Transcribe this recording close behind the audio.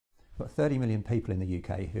We've got 30 million people in the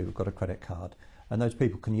UK who have got a credit card, and those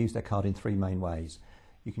people can use their card in three main ways.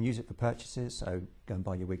 You can use it for purchases, so go and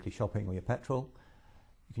buy your weekly shopping or your petrol.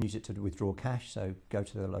 You can use it to withdraw cash, so go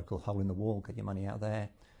to the local hole in the wall, get your money out there.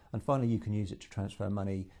 And finally, you can use it to transfer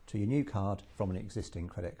money to your new card from an existing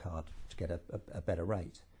credit card to get a better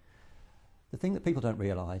rate. The thing that people don't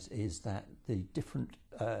realise is that the different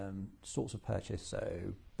sorts of purchase,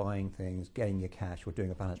 so buying things, getting your cash or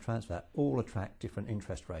doing a balance transfer, all attract different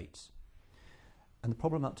interest rates. And the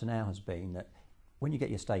problem up to now has been that when you get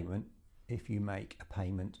your statement, if you make a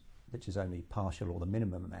payment which is only partial or the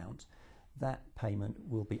minimum amount, that payment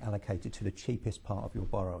will be allocated to the cheapest part of your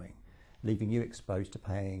borrowing, leaving you exposed to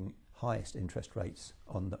paying highest interest rates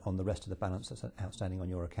on the rest of the balance that's outstanding on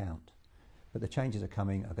your account. But the changes are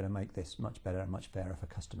coming are going to make this much better and much fairer for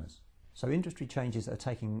customers. So industry changes that are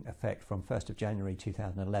taking effect from 1st of January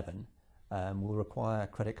 2011 will require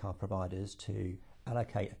credit card providers to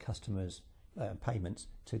allocate a customer's payments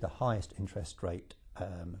to the highest interest rate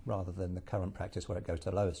rather than the current practice where it goes to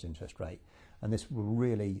the lowest interest rate. And this will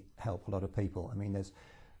really help a lot of people. I mean, there's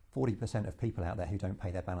 40% of people out there who don't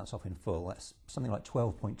pay their balance off in full. That's something like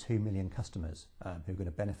 12.2 million customers who are going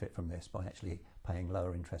to benefit from this by actually paying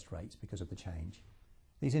lower interest rates because of the change.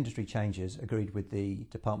 These industry changes, agreed with the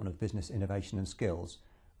Department of Business, Innovation and Skills,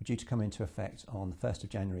 were due to come into effect on the 1st of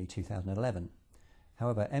January 2011.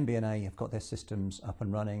 However, MBNA have got their systems up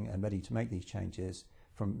and running and ready to make these changes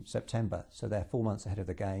from September, so they're 4 months ahead of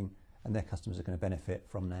the game and their customers are going to benefit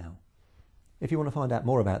from now. If you want to find out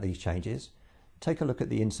more about these changes, take a look at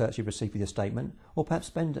the inserts you've received with your statement, or perhaps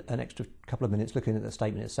spend an extra couple of minutes looking at the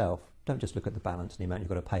statement itself. Don't just look at the balance and the amount you've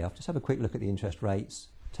got to pay off, just have a quick look at the interest rates,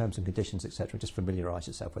 terms and conditions, etc. Just familiarise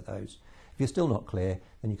yourself with those. If you're still not clear,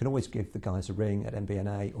 then you can always give the guys a ring at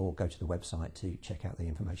MBNA or go to the website to check out the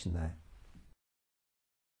information there.